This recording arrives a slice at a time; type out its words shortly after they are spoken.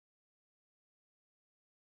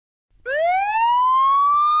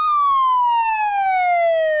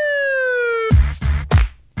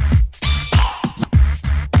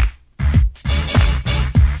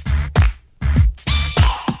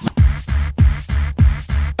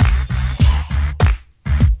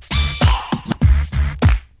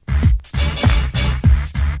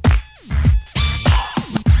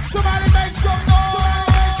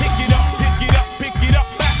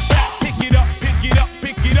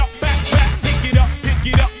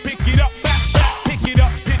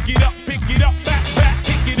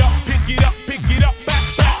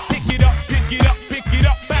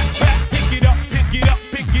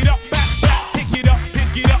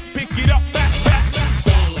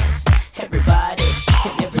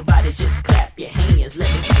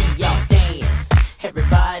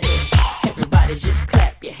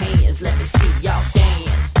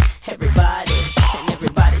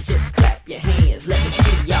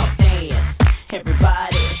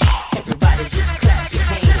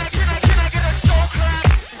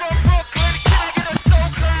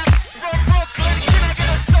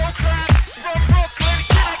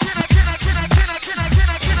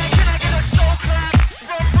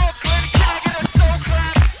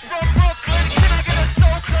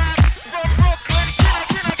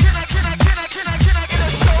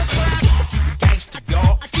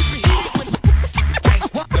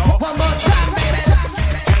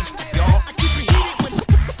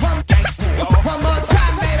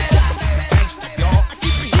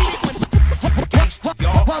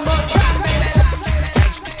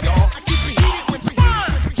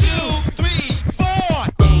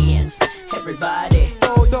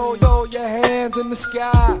in the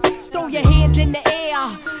sky. Throw your hands in the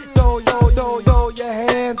air. Throw your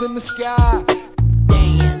hands in the sky.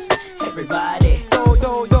 Dance, everybody. Throw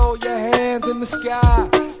your hands in the sky.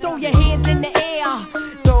 Throw your hands in the air.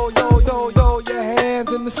 Throw your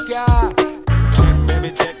hands in the sky.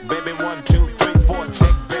 Check, baby, 1, 2, 3, 4.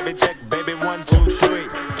 Check, baby, check, baby, 1, 2, 3.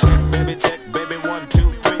 Check, baby, check, baby, 1,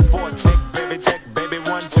 2, 3, 4. Check, baby, check, baby,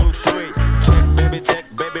 1, 2, 3. Check, baby, check,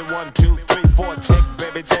 baby, 1, 2, 3, 4. Check,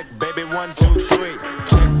 baby, check, baby, 1, 2, 3.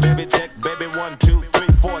 Check, baby, check, baby, 1, 2, 3,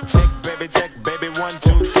 4. Check, baby, check, baby, 1,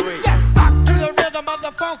 2, 3. Yeah, rock to the rhythm of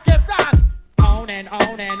the funky rhyme. On and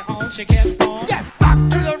on and on, she kept on. Yeah, rock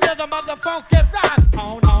to the rhythm of the funky rhyme.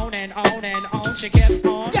 On and on and on, she kept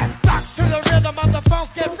on. Yeah, rock to the rhythm of the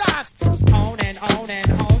funky rhyme. On and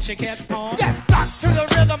on, she kept on. Yeah, rock to the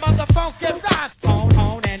rhythm of the funky rhyme.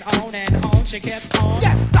 On and on, she kept on.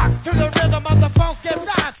 Yeah, rock to the rhythm of the funky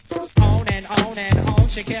rhyme. On and on,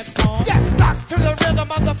 she kept on. Yeah, rock to the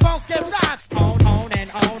rhythm of the